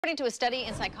According to a study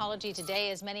in Psychology Today,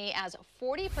 as many as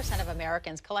 40% of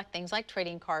Americans collect things like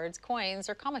trading cards, coins,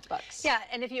 or comic books. Yeah,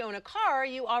 and if you own a car,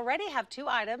 you already have two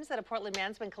items that a Portland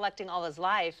man's been collecting all his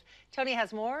life. Tony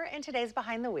has more in today's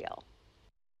Behind the Wheel.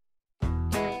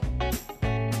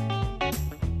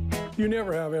 You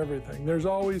never have everything. There's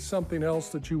always something else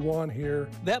that you want here.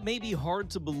 That may be hard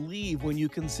to believe when you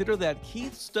consider that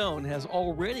Keith Stone has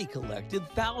already collected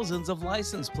thousands of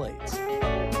license plates.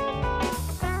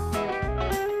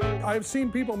 I've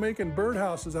seen people making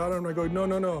birdhouses out of them. I go,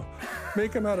 no.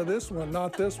 Make them out of this one,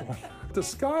 not this one. The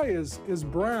sky is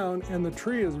brown and the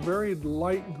tree is very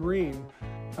light green.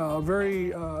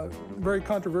 Very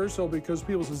controversial because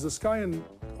people say the sky in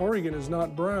Oregon is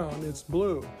not brown, it's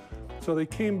blue. So they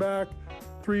came back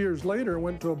 3 years later and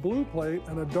went to a blue plate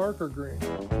and a darker green.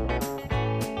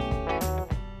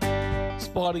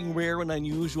 Spotting rare and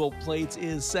unusual plates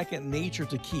is second nature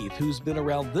to Keith, who's been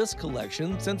around this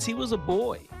collection since he was a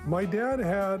boy. My dad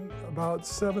had about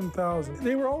 7,000.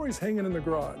 They were always hanging in the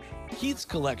garage. Keith's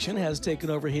collection has taken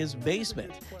over his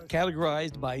basement.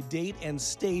 Categorized by date and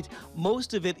state,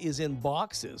 most of it is in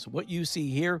boxes. What you see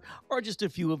here are just a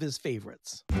few of his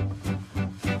favorites.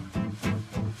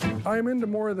 I'm into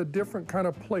more of the different kind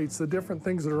of plates, the different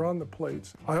things that are on the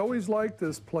plates. I always liked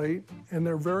this plate, and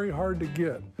they're very hard to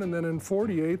get. And then in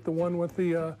 48, the one with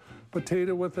the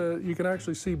potato with the, you can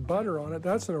actually see butter on it.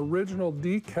 That's an original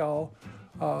decal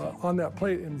on that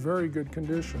plate in very good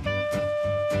condition.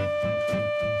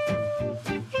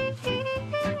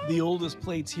 The oldest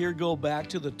plates here go back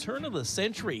to the turn of the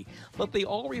century, but they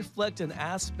all reflect an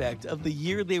aspect of the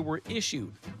year they were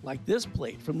issued, like this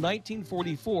plate from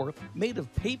 1944 made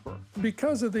of paper.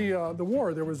 Because of the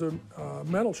war, there was a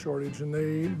metal shortage,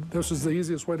 and this is the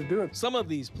easiest way to do it. Some of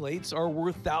these plates are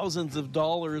worth thousands of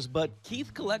dollars, but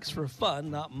Keith collects for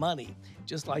fun, not money,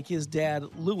 just like his dad,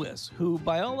 Lewis, who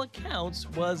by all accounts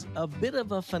was a bit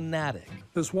of a fanatic.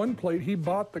 This one plate, he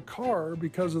bought the car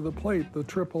because of the plate, the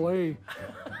AAA.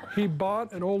 He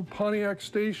bought an old Pontiac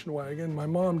station wagon. My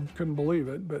mom couldn't believe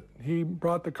it, but he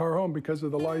brought the car home because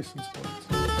of the license plates.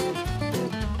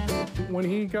 When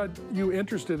he got you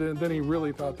interested in it, then he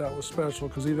really thought that was special,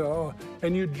 because he thought, oh,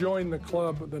 and you joined the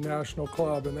club, the national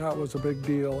club, and that was a big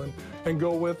deal, and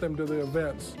go with him to the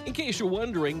events. In case you're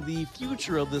wondering, the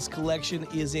future of this collection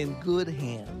is in good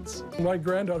hands. My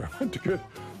granddaughter went to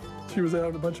she was out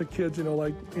with a bunch of kids,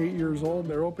 like 8 years old,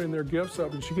 and they're opening their gifts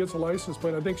up, and she gets a license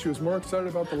plate. I think she was more excited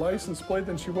about the license plate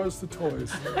than she was the toys.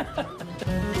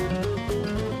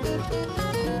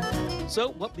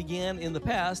 So what began in the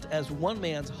past as one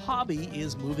man's hobby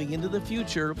is moving into the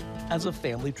future as a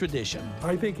family tradition.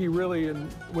 I think he really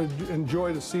would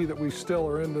enjoy to see that we still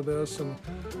are into this, and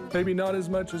maybe not as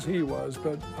much as he was,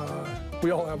 but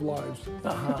we all have lives.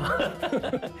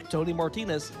 Tony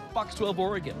Martinez, Fox 12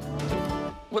 Oregon.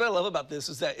 What I love about this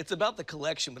is that it's about the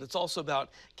collection, but it's also about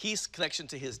Keith's connection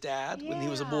to his dad when he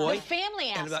was a boy. The family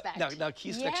aspect. Now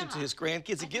Keith's connection to his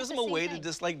grandkids. It gives them a way to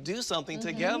just do something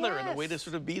together and a way to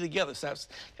sort of be together. So that's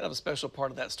kind of a special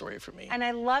part of that story for me. And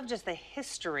I love just the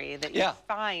history that you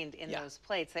find in those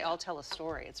plates. They all tell a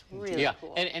story. It's really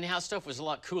cool. And how stuff was a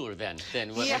lot cooler then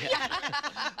what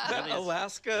that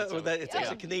Alaska, or that it's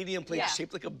a Canadian plate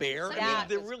shaped like a bear. I mean,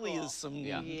 there really is some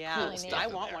cool stuff. I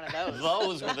want one of those.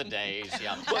 Those were the days,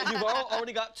 Well, you've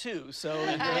already got two, so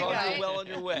you're well on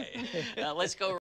your way. Let's go.